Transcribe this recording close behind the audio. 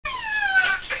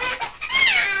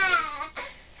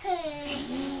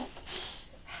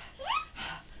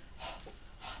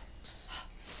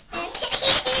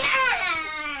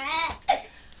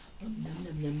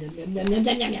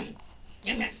yum, yum.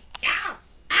 Yum, yum. Ah,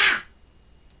 ah,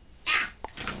 ah.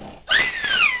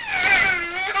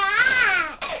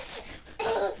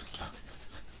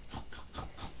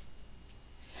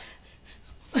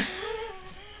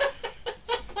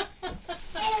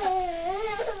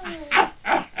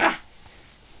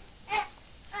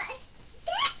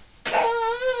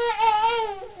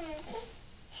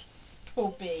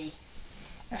 Poopie.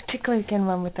 Tickle again,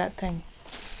 Mom, with that thing.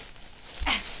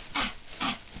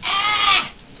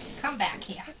 Come back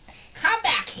here. Come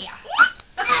back here.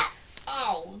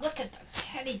 Oh, look at the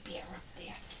teddy bear up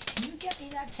there. Can you get me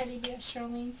that teddy bear,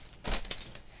 Charlene?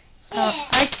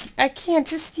 I can't.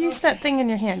 Just use that thing in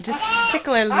your hand. Just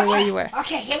tickle it the way you were.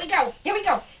 Okay, here we go. Here we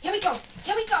go. Here we go.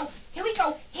 Here we go. Here we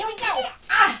go. Here we go.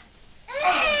 Ah!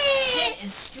 Oh, it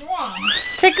is strong.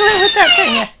 Tickle it with that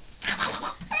thing.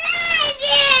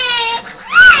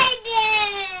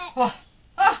 Oh,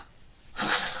 oh.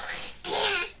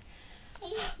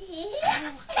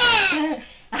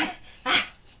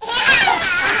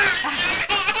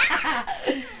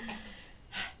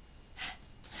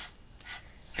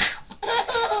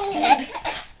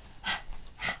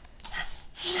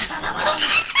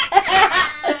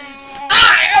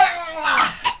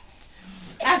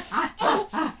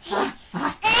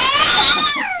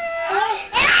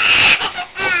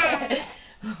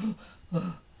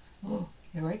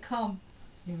 Here I come.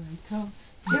 Here I come.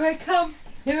 Here I come.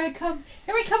 Here I come.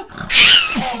 Here I come.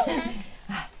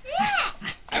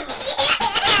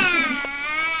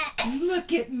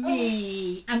 Look at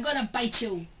me. I'm gonna bite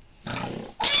you.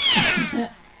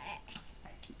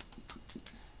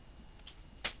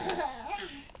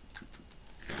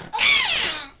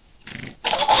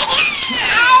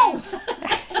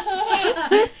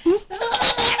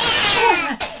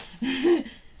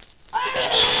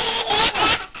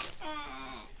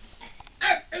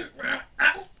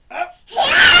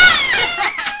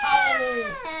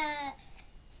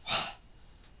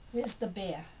 Where's the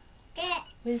bear?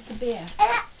 Where's the bear?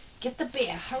 Get the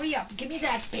bear. Hurry up. Give me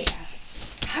that bear.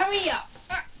 Hurry up.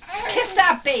 Kiss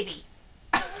that baby.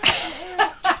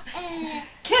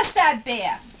 Kiss that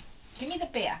bear. Give me the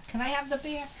bear. Can I have the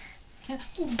bear?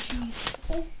 Oh, jeez.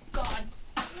 Oh, God.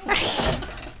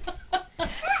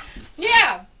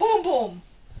 Yeah. Boom, boom.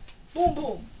 Boom,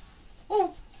 boom.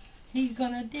 Oh. He's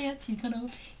gonna dance.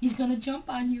 He's gonna jump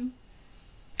on you.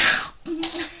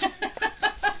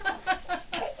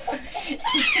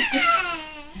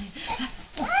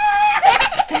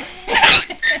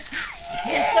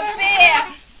 Here's the bear.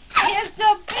 Here's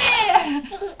the bear.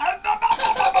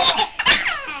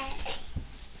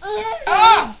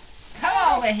 Oh, come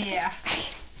over here.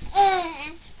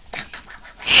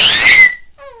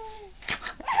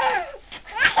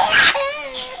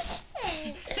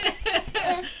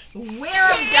 Wear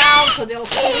them down so they'll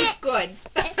sleep good.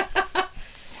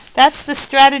 That's the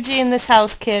strategy in this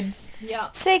house, kid. Yeah.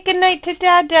 Say goodnight to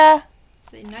Dada.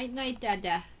 Say night night,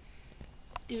 Dada.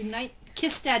 Do night.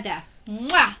 Kiss Dada.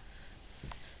 Mwah.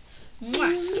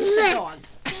 Mwah. Kiss the